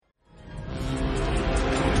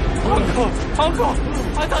Uncle,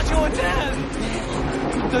 I thought you were dead.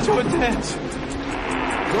 I thought you were dead.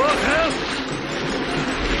 Good help!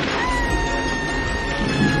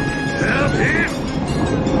 Help him!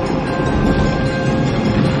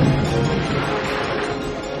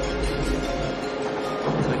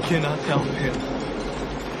 I cannot help him.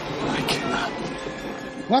 I cannot.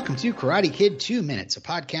 Welcome to Karate Kid 2 Minutes, a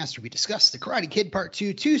podcast where we discuss the Karate Kid Part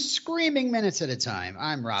 2, 2 screaming minutes at a time.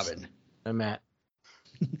 I'm Robin. I'm Matt.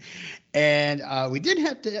 And we did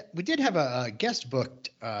have a guest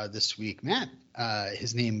booked this week, Matt.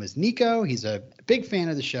 His name was Nico. He's a big fan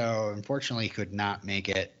of the show. Unfortunately, he could not make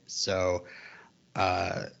it. So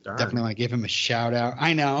definitely want to give him a shout out.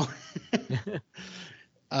 I know.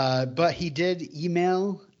 But he did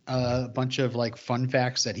email a bunch of like fun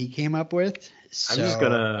facts that he came up with. So,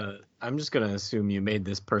 I'm just gonna assume you made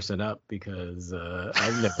this person up because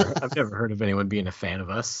I've never heard of anyone being a fan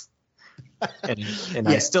of us, and yeah,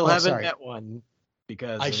 I still haven't met one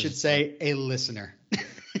because I should say a listener.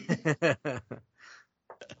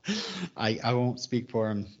 I won't speak for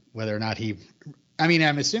him whether or not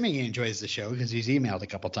I'm assuming he enjoys the show because he's emailed a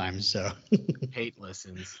couple times. So hate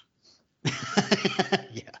listens.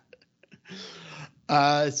 Yeah.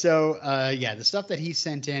 The stuff that he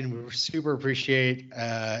sent in, we super appreciate,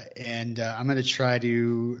 and I'm going to try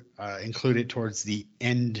to include it towards the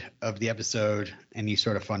end of the episode, any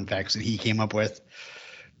sort of fun facts that he came up with.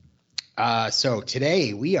 So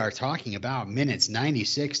today we are talking about minutes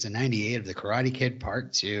 96 to 98 of the Karate Kid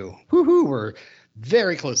Part 2. Woohoo! We're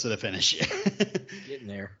very close to the finish. Getting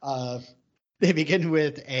there. They begin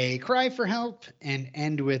with a cry for help and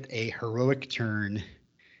end with a heroic turn.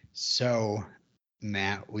 So,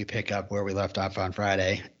 Matt, we pick up where we left off on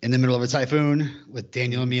Friday in the middle of a typhoon with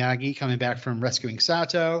Daniel and Miyagi coming back from rescuing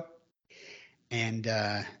Sato. And,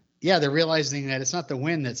 they're realizing that it's not the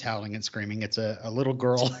wind that's howling and screaming. It's a little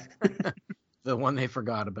girl. The one they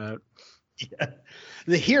forgot about. Yeah.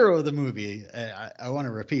 The hero of the movie. I want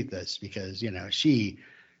to repeat this because, she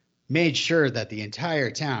made sure that the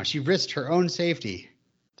entire town, she risked her own safety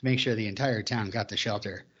to make sure the entire town got to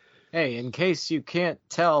shelter. Hey, in case you can't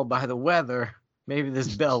tell by the weather, maybe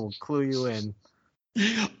this bell will clue you in.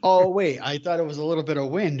 Oh, wait, I thought it was a little bit of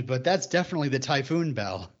wind, but that's definitely the typhoon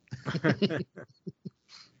bell.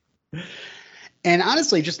 And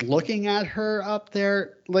honestly, just looking at her up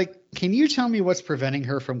there, can you tell me what's preventing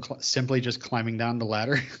her from simply just climbing down the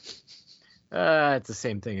ladder? It's the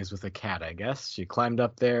same thing as with a cat, I guess. She climbed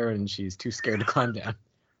up there and she's too scared to climb down.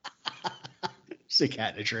 It's a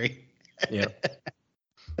cat in a tree. Yep.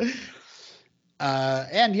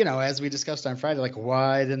 And as we discussed on Friday,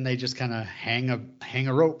 why didn't they just kind of hang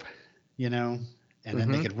a rope, and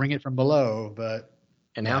then they could ring it from below? But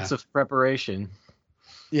an ounce of preparation.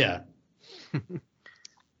 Yeah.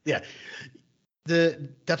 Yeah.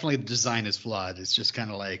 Definitely the design is flawed. It's just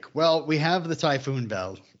kind of we have the typhoon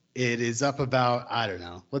bell. It is up about, I don't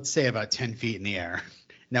know, let's say about 10 feet in the air.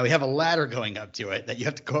 Now we have a ladder going up to it that you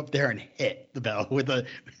have to go up there and hit the bell with a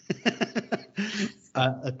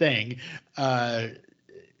thing.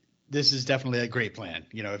 This is definitely a great plan.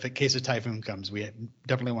 If in case a typhoon comes, we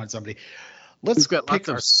definitely want somebody. We've got lots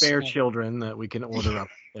of spare children that we can order up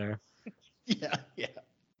there. Yeah.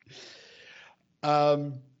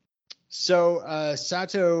 So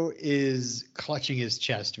Sato is clutching his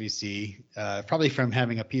chest, we see, probably from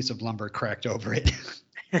having a piece of lumber cracked over it.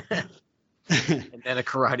 And then a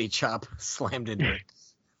karate chop slammed into it.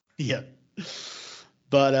 Yeah.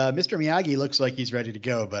 But Mr. Miyagi looks like he's ready to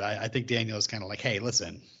go, but I think Daniel is kind of like, hey,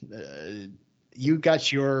 listen, you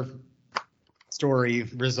got your story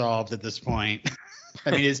resolved at this point.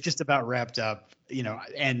 I mean, it's just about wrapped up.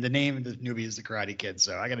 And the name of the movie is The Karate Kid,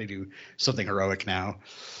 so I got to do something heroic now.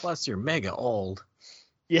 Plus, you're mega old.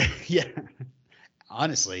 Yeah.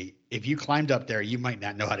 Honestly, if you climbed up there, you might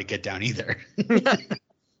not know how to get down either.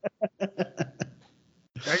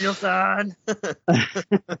 Daniel-san!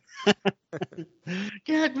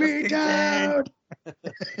 Get me down!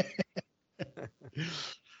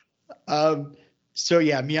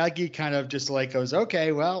 Miyagi kind of just goes,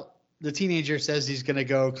 okay, well, the teenager says he's going to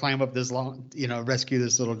go climb up this rescue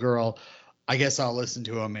this little girl. I guess I'll listen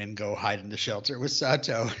to him and go hide in the shelter with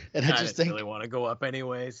Sato. And I just really want to go up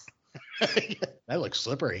anyways. That looks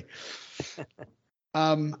slippery.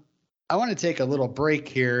 I want to take a little break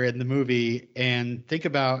here in the movie and think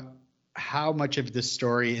about how much of this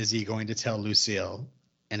story is he going to tell Lucille.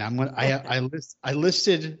 And I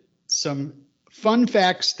listed some fun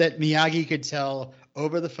facts that Miyagi could tell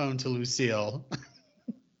over the phone to Lucille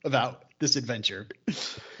about this adventure.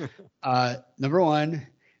 Number one,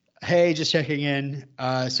 hey, just checking in.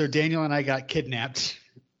 So Daniel and I got kidnapped,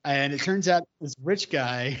 and it turns out this rich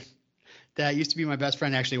guy that used to be my best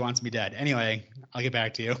friend actually wants me dead. Anyway, I'll get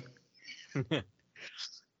back to you.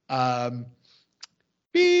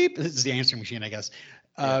 Beep. This is the answering machine, I guess.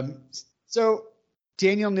 So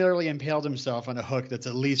Daniel nearly impaled himself on a hook that's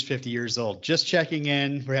at least 50 years old. Just checking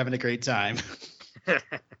in. We're having a great time.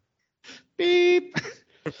 Beep.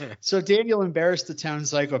 So Daniel embarrassed the town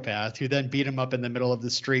psychopath, who then beat him up in the middle of the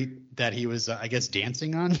street that he was, I guess,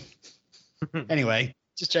 dancing on. Anyway,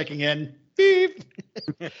 just checking in. Beep.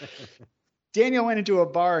 Daniel went into a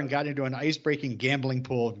bar and got into an ice-breaking gambling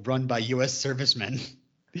pool run by U.S. servicemen.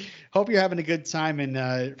 Hope you're having a good time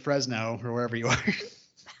in Fresno or wherever you are.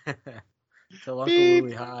 Tell Uncle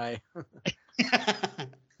Louie hi.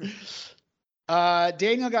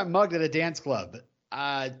 Daniel got mugged at a dance club.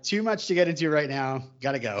 Too much to get into right now.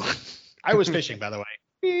 Gotta go. I was fishing, by the way.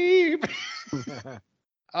 Beep.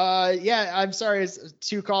 Yeah, I'm sorry. It's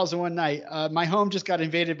 2 calls in one night. My home just got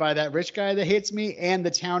invaded by that rich guy that hates me and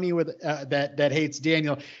the townie with that hates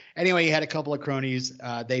Daniel. Anyway, he had a couple of cronies.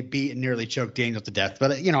 They beat and nearly choked Daniel to death.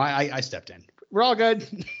 But, I stepped in. We're all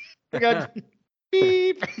good. We're good.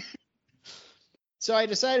 Beep. So I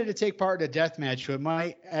decided to take part in a death match, so it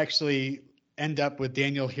might actually end up with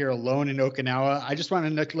Daniel here alone in Okinawa. I just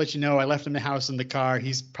wanted to let you know I left him the house in the car.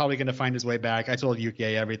 He's probably going to find his way back. I told Yuki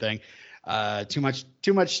everything. Too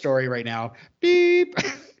much story right now. Beep.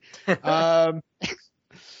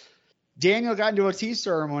 Daniel got into a tea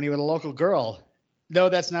ceremony with a local girl. No,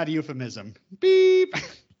 that's not a euphemism. Beep.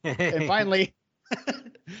 And finally,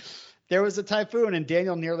 there was a typhoon and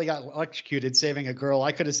Daniel nearly got electrocuted saving a girl.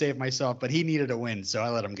 I could have saved myself, but he needed a win, so I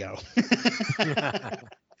let him go.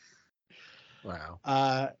 Wow.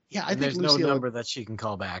 Yeah, I think there's Lucille, no number that she can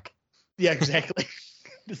call back. Yeah, exactly.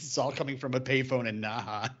 This is all coming from a payphone in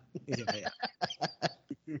Naha. Yeah.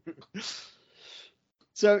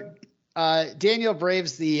 So Daniel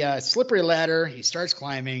braves the slippery ladder. He starts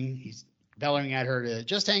climbing. He's bellowing at her to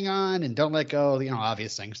just hang on and don't let go.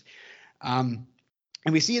 Obvious things. And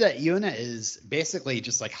we see that Yuna is basically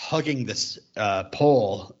just like hugging this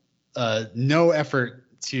pole. No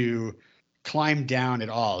effort to climb down at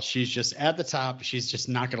all. She's just at the top. She's just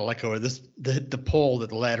not going to let go of the pole that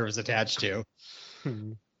the ladder is attached to.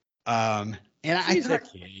 And she's a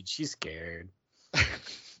kid. She's scared.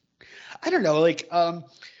 I don't know.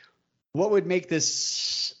 What would make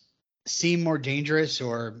this seem more dangerous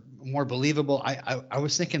or more believable? I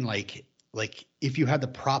was thinking like if you had to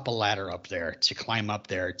prop a ladder up there to climb up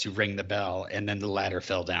there to ring the bell, and then the ladder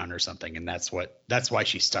fell down or something, and that's why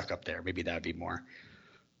she's stuck up there. Maybe that'd be more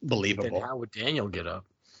believable. Then how would Daniel get up?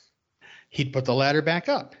 He'd put the ladder back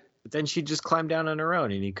up. But then she'd just climb down on her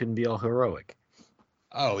own, and he couldn't be all heroic.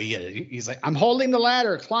 Oh, he's like, I'm holding the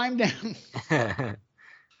ladder. Climb down.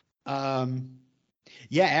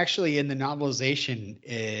 Yeah, actually, in the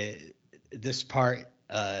novelization, this part,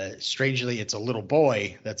 strangely, it's a little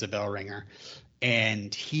boy that's a bell ringer,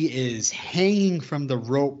 and he is hanging from the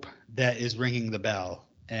rope that is ringing the bell,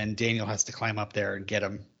 and Daniel has to climb up there and get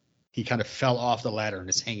him. He kind of fell off the ladder and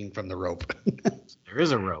is hanging from the rope. There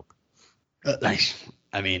is a rope.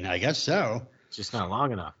 I mean, I guess so. It's just not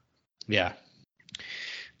long enough. Yeah.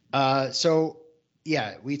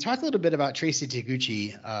 We talked a little bit about Tracy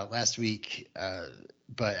Taguchi last week,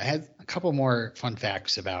 but I had a couple more fun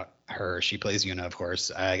facts about her. She plays Yuna, of course.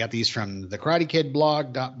 I got these from the Karate Kid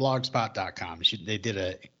blog.blogspot.com. She did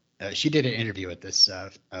an interview with this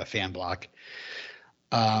fan blog.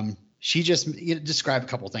 She just described a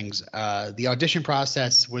couple things. The audition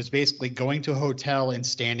process was basically going to a hotel and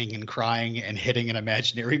standing and crying and hitting an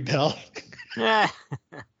imaginary bell.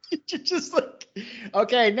 Just like,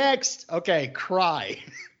 okay, next. Okay, cry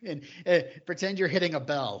and pretend you're hitting a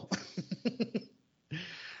bell.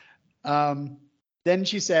 Then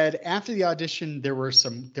she said after the audition there were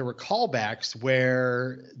callbacks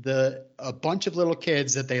where a bunch of little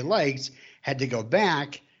kids that they liked had to go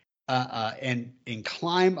back and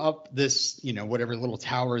climb up this, whatever little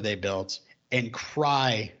tower they built and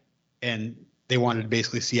cry, and they wanted to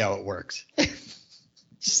basically see how it works.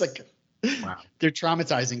 Just like, wow. They're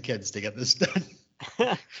traumatizing kids to get this done.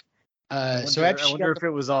 I wonder if it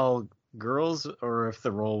was all girls or if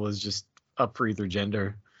the role was just up for either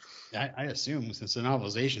gender. I assume, since the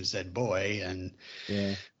novelization said boy, and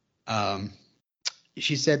yeah.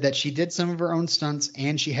 She said that she did some of her own stunts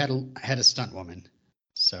and she had a stunt woman.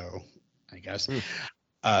 So I guess.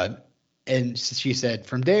 And she said,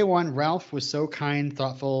 from day one, Ralph was so kind,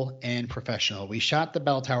 thoughtful, and professional. We shot the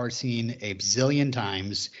bell tower scene a bazillion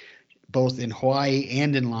times, both in Hawaii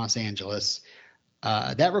and in Los Angeles.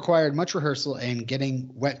 That required much rehearsal and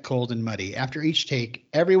getting wet, cold, and muddy. After each take,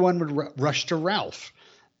 everyone would rush to Ralph.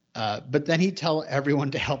 But then he'd tell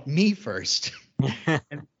everyone to help me first.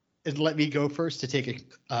 and let me go first to take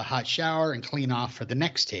a hot shower and clean off for the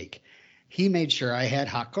next take. He made sure I had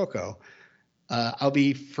hot cocoa. I'll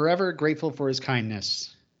be forever grateful for his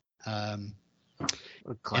kindness. And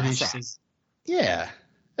then she says, yeah.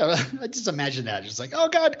 I just imagine that. Just like, oh,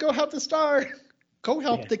 God, go help the star. Go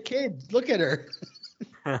help the kid. Look at her.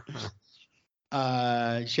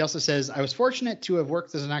 She also says, I was fortunate to have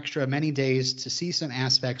worked as an extra many days to see some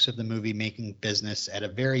aspects of the movie making business at a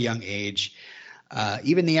very young age.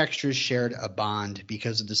 Even the extras shared a bond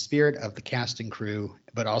because of the spirit of the cast and crew,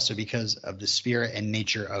 but also because of the spirit and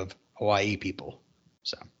nature of Hawaii people.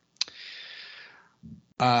 So,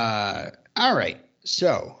 all right.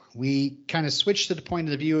 So we kind of switched to the point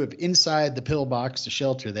of view of inside the pillbox, the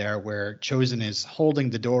shelter there, where Chozen is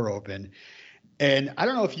holding the door open. And I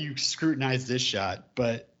don't know if you scrutinized this shot,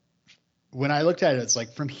 but when I looked at it, it's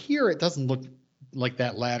like from here, it doesn't look like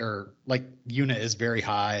that ladder, like Yuna is very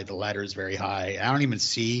high. The ladder is very high. I don't even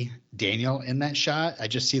see Daniel in that shot. I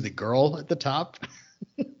just see the girl at the top.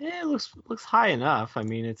 Yeah, it looks high enough. I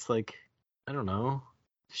mean, it's like, I don't know.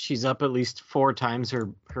 She's up at least 4 times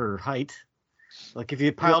her height. Like if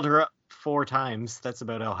you piled her up 4 times, that's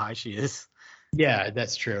about how high she is. Yeah,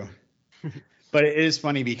 that's true. But it is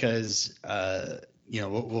funny because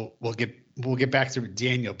we'll get back to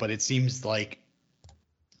Daniel, but it seems like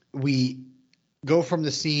we go from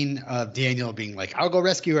the scene of Daniel being like, I'll go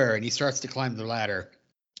rescue her, and he starts to climb the ladder,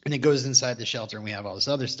 and it goes inside the shelter, and we have all this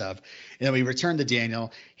other stuff. And then we return to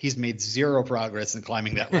Daniel. He's made 0 progress in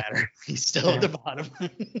climbing that ladder. He's still at the bottom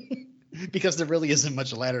because there really isn't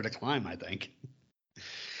much ladder to climb, I think.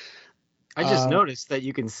 I just noticed that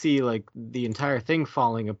you can see like the entire thing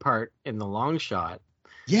falling apart in the long shot.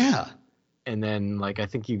 Yeah. And then like I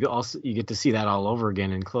think you get to see that all over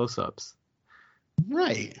again in close-ups.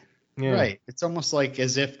 Right. Yeah. Right. It's almost like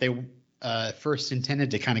as if they first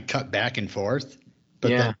intended to kind of cut back and forth, but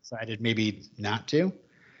then decided maybe not to.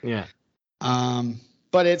 Yeah.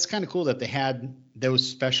 But it's kind of cool that they had those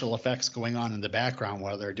special effects going on in the background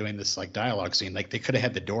while they're doing this like dialogue scene. Like they could have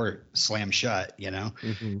had the door slam shut, you know?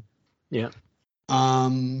 Mm-hmm. Yeah.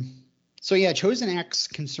 So yeah, Chozen acts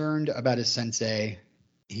concerned about his sensei.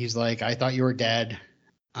 He's like, I thought you were dead.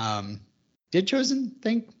 Did Chozen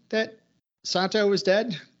think that Sato was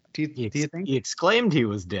dead? Do you think? He exclaimed he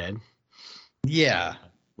was dead. Yeah.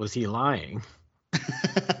 Was he lying?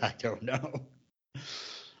 I don't know.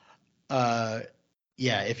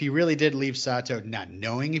 Yeah, if he really did leave Sato not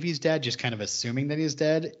knowing if he's dead, just kind of assuming that he's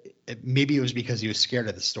dead, maybe it was because he was scared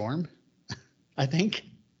of the storm, I think.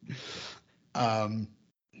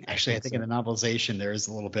 Actually, I think in the novelization there is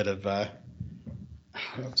a little bit of I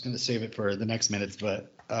was going to save it for the next minutes,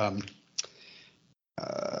 but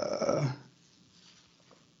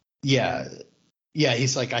yeah,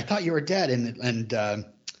 he's like, I thought you were dead, and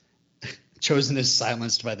Chozen is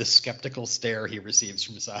silenced by the skeptical stare he receives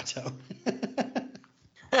from Sato.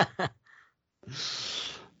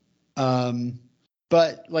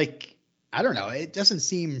 But like, I don't know. It doesn't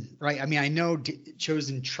seem right. I mean, I know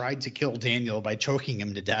Chozen tried to kill Daniel by choking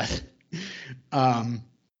him to death.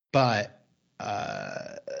 But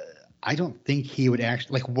I don't think he would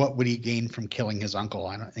actually, like, what would he gain from killing his uncle?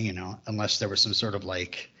 I don't, unless there was some sort of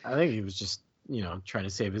like. I think he was just, trying to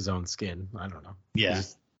save his own skin. I don't know. Yeah. He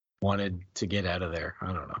just wanted to get out of there.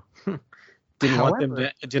 I don't know.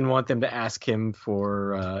 Didn't want them to ask him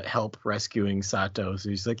for help rescuing Sato. So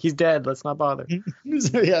he's like, he's dead. Let's not bother.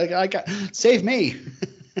 Save me.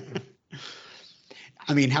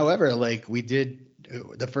 I mean, however, like we did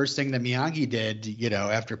the first thing that Miyagi did,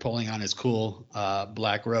 after pulling on his cool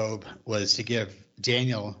black robe was to give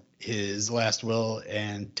Daniel his last will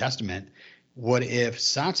and testament. What if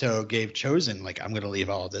Sato gave Chozen, like, I'm going to leave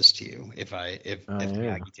all of this to you if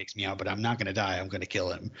Miyagi takes me out, but I'm not going to die. I'm going to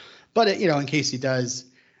kill him. But, in case he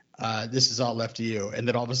does, this is all left to you. And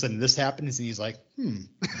then all of a sudden this happens and he's like,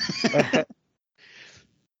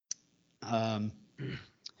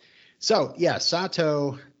 So, yeah,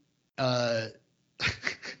 Sato,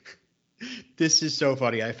 this is so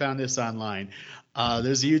funny. I found this online.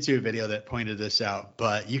 There's a YouTube video that pointed this out,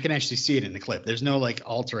 but you can actually see it in the clip. There's no like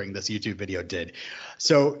altering this YouTube video did.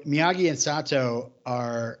 So Miyagi and Sato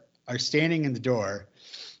are standing in the door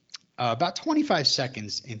about 25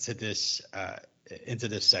 seconds into this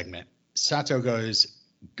segment. Sato goes,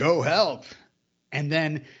 "Go help." And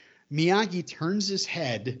then Miyagi turns his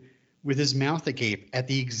head with his mouth agape at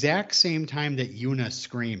the exact same time that Yuna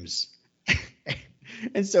screams.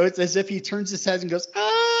 And so it's as if he turns his head and goes,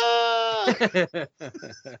 "Ah!"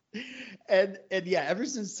 and yeah, ever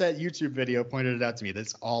since that YouTube video pointed it out to me,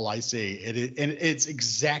 that's all I see. And it's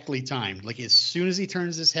exactly timed. Like as soon as he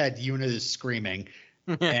turns his head, Yuna is screaming.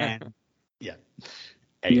 And yeah.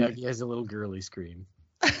 Yeah, he has a little girly scream.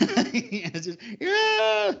 It's just,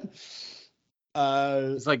 yeah.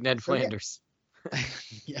 It's like Ned Flanders.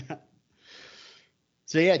 Yeah.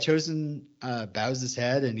 So yeah, Chosen bows his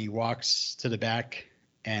head and he walks to the back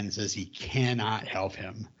and says he cannot help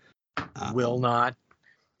him. Will not.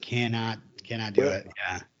 Cannot do it.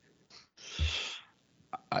 Yeah.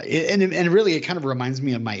 And really, it kind of reminds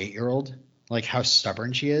me of my 8-year-old, like how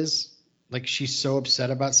stubborn she is. Like she's so upset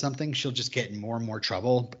about something, she'll just get in more and more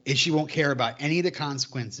trouble. And she won't care about any of the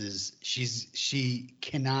consequences. She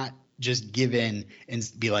cannot just give in and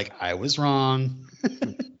be like, I was wrong.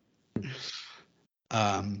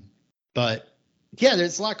 But yeah,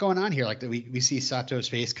 there's a lot going on here. Like we see Sato's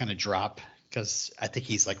face kind of drop because I think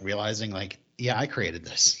he's like realizing like, yeah, I created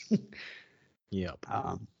this. Yep.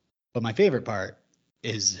 But my favorite part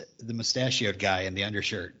is the mustachioed guy in the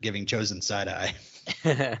undershirt giving Chosen side eye.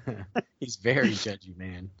 He's very judgy,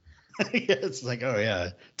 man. Yeah, it's like, oh yeah,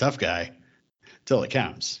 tough guy till it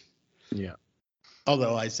counts. Yeah.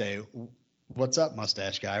 Although I say, what's up,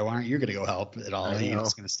 mustache guy? Why aren't you going to go help at all? Are you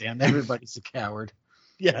just going to stand there? Everybody's a coward.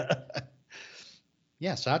 Yeah.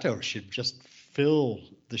 Yeah, Sato should just fill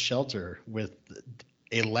the shelter with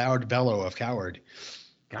a loud bellow of coward.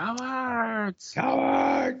 Cowards!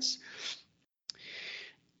 Cowards!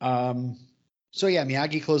 So yeah,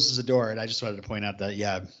 Miyagi closes the door, and I just wanted to point out that,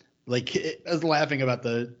 yeah, like I was laughing about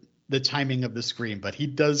the timing of the scream, but he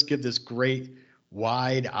does give this great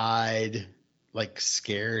wide-eyed, like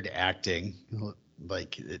scared acting.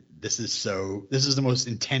 Like this is the most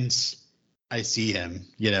intense I see him,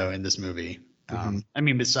 in this movie. I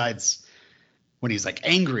mean, besides when he's like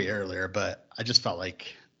angry earlier, but I just felt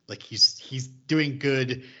like he's doing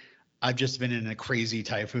good. I've just been in a crazy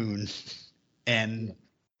typhoon, and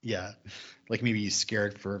yeah, like maybe he's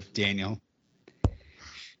scared for Daniel.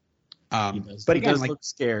 But again, he does look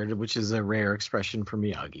scared, which is a rare expression for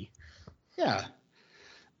Miyagi. Yeah,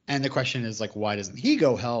 and the question is like, why doesn't he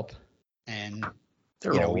go help? And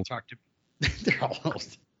they're old. We talked to they're all old.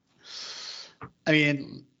 I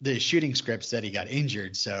mean, the shooting script said he got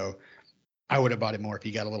injured, so I would have bought it more if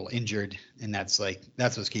he got a little injured, and that's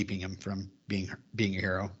what's keeping him from being a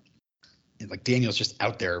hero. And like Daniel's just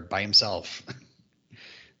out there by himself.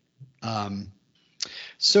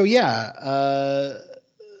 So yeah,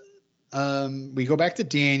 we go back to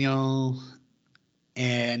Daniel,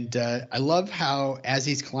 and I love how as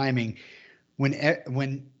he's climbing,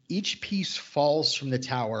 when each piece falls from the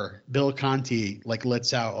tower, Bill Conti like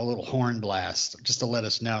lets out a little horn blast just to let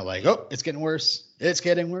us know, like, oh, it's getting worse. It's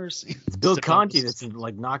getting worse. It's Bill Conti that's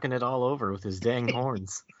like knocking it all over with his dang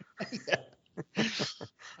horns.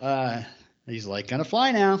 He's like, gonna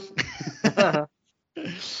fly now.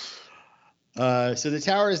 So the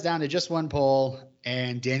tower is down to just one pole,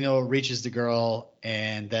 and Daniel reaches the girl,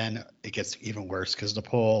 and then it gets even worse because the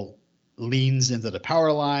pole leans into the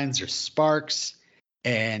power lines. There's sparks,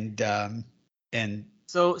 and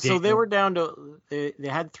so they were down to they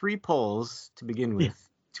had 3 poles to begin with.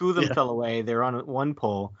 2 of them fell away. They're on one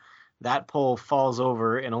pole. That pole falls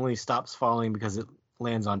over and only stops falling because it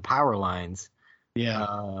lands on power lines.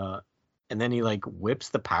 Yeah. And then he like whips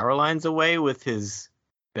the power lines away with his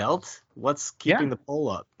belt. What's keeping the pole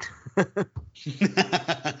up?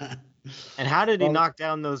 And how did he knock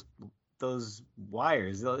down those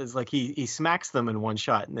wires? It's like he smacks them in one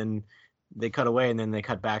shot, and then they cut away, and then they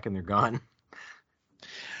cut back, and they're gone.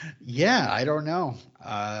 Yeah, I don't know.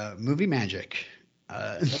 Movie magic.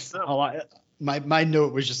 My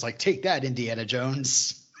note was just like, take that, Indiana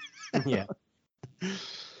Jones. Yeah.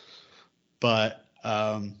 But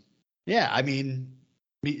yeah, I mean,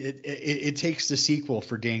 it takes the sequel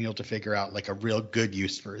for Daniel to figure out like a real good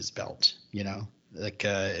use for his belt, like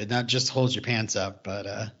it not just holds your pants up,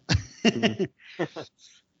 but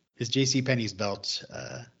his JCPenney's belt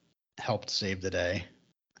helped save the day.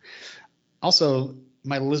 Also,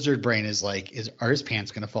 my lizard brain is like, are his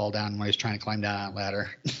pants going to fall down when he's trying to climb down that ladder?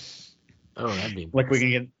 Oh, that'd be like we're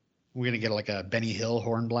gonna get like a Benny Hill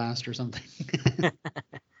horn blast or something.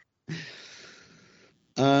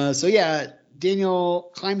 So yeah,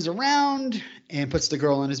 Daniel climbs around and puts the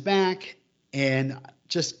girl on his back, and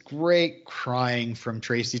just great crying from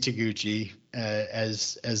Tracy Taguchi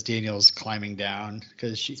as Daniel's climbing down,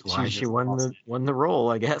 because she won the role,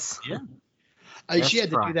 I guess. Yeah, she had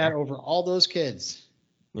to do that over all those kids.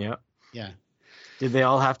 Yeah. Yeah. Did they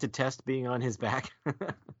all have to test being on his back?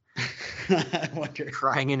 I wonder.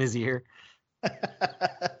 Crying in his ear.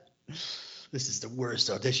 This is the worst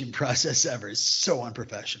audition process ever. It's so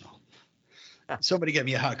unprofessional. Somebody get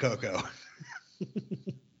me a hot cocoa.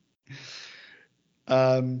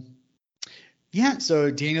 Yeah, so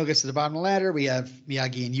Daniel gets to the bottom of the ladder. We have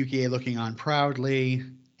Miyagi and Yukie looking on proudly.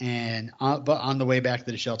 And but on the way back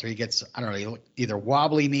to the shelter, he gets, I don't know, either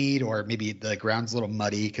wobbly kneed or maybe the ground's a little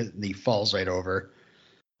muddy because he falls right over.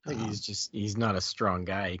 I think he's not a strong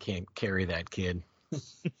guy. He can't carry that kid.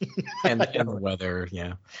 and the weather,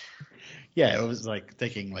 yeah. Yeah, it was like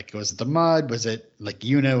thinking, like, was it the mud? Was it like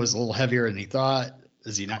Yuna was a little heavier than he thought?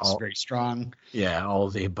 Is he not very strong? Yeah, all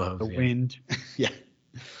of the above. The wind. Yeah.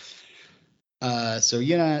 So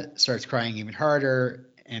Yuna starts crying even harder,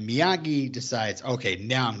 and Miyagi decides, okay,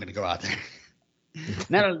 now I'm going to go out there.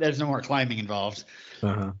 Now there's no more climbing involved.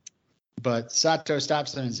 Uh-huh. But Sato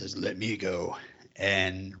stops him and says, let me go,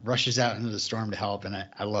 and rushes out into the storm to help. And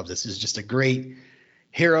I love this. This is just a great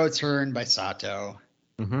hero turn by Sato.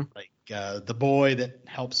 Mm-hmm. Like the boy that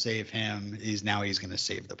helped save him, he's going to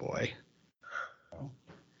save the boy. So,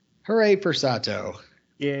 hooray for Sato.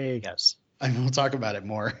 Yay. Yes. And we'll talk about it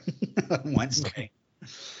more on Wednesday.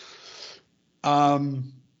 All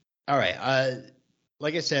right.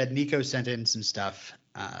 Like I said, Nico sent in some stuff.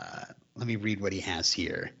 Let me read what he has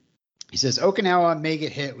here. He says, Okinawa may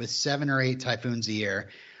get hit with 7 or 8 typhoons a year.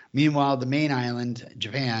 Meanwhile, the main island,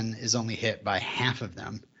 Japan, is only hit by half of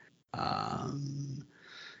them.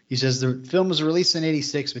 He says the film was released in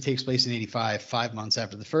 86, but takes place in 85, 5 months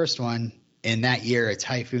after the first one. In that year, a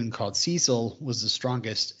typhoon called Cecil was the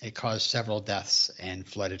strongest. It caused several deaths and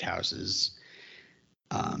flooded houses.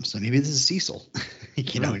 So maybe this is Cecil, in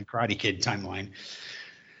Karate Kid timeline.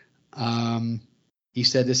 He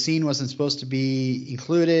said the scene wasn't supposed to be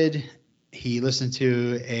included. He listened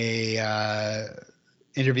to a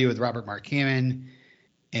interview with Robert Mark Kamen,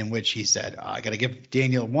 in which he said, I got to give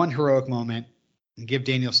Daniel one heroic moment and give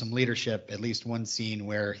Daniel some leadership, at least one scene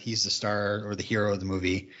where he's the star or the hero of the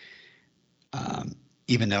movie.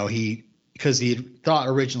 Even though because he thought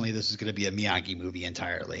originally this was going to be a Miyagi movie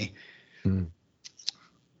entirely. Mm.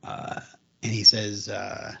 And he says,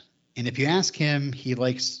 and if you ask him, he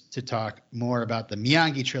likes to talk more about the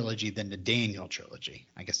Miyagi trilogy than the Daniel trilogy.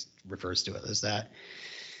 I guess refers to it as that.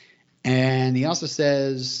 And he also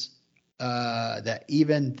says that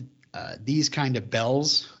even these kind of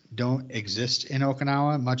bells don't exist in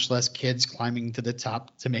Okinawa, much less kids climbing to the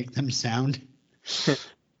top to make them sound.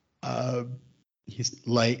 He's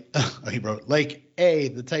like, he wrote, like,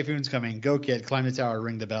 the typhoon's coming. Go, kid, climb the tower,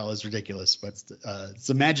 ring the bell is ridiculous, but it's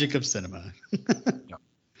the magic of cinema. Yeah.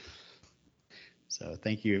 So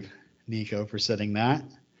thank you, Nico, for setting that.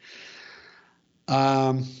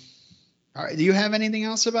 All right. Do you have anything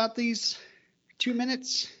else about these 2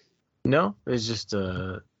 minutes? No, it's just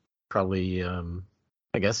probably,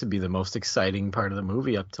 I guess it'd be the most exciting part of the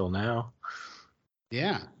movie up till now.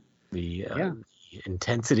 Yeah. The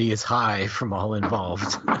intensity is high from all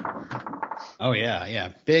involved. Oh, yeah, yeah.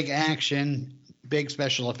 Big action, big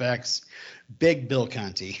special effects, big Bill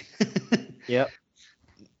Conti. Yep.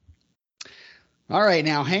 All right,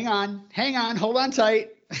 now hang on, hold on tight.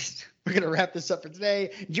 We're going to wrap this up for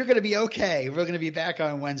today. You're going to be okay. We're going to be back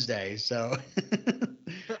on Wednesday. So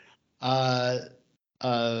that's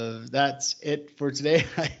it for today.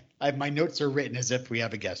 My notes are written as if we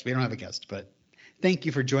have a guest. We don't have a guest, but thank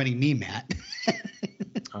you for joining me, Matt.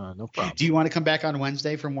 No problem. Do you want to come back on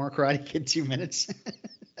Wednesday for more Karate Kid 2 minutes?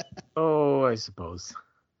 Oh, I suppose.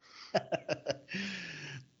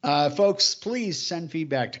 Folks, please send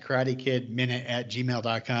feedback to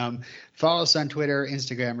karatekidminute@gmail.com. Follow us on Twitter,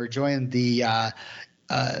 Instagram, or join the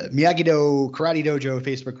Miyagi-Do Karate Dojo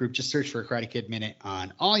Facebook group. Just search for Karate Kid Minute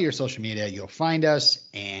on all your social media. You'll find us,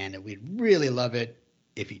 and we'd really love it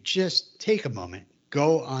if you just take a moment,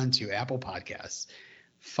 go onto Apple Podcasts,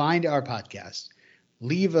 find our podcast,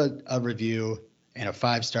 leave a review and a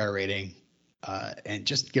 5-star rating, and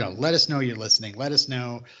just let us know you're listening. Let us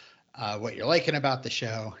know what you're liking about the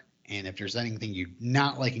show, and if there's anything you're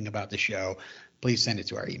not liking about the show, please send it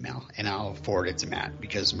to our email, and I'll forward it to Matt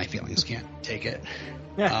because my feelings can't take it.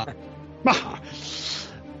 All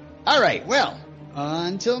right, well,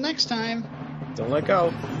 until next time. Don't let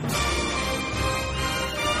go.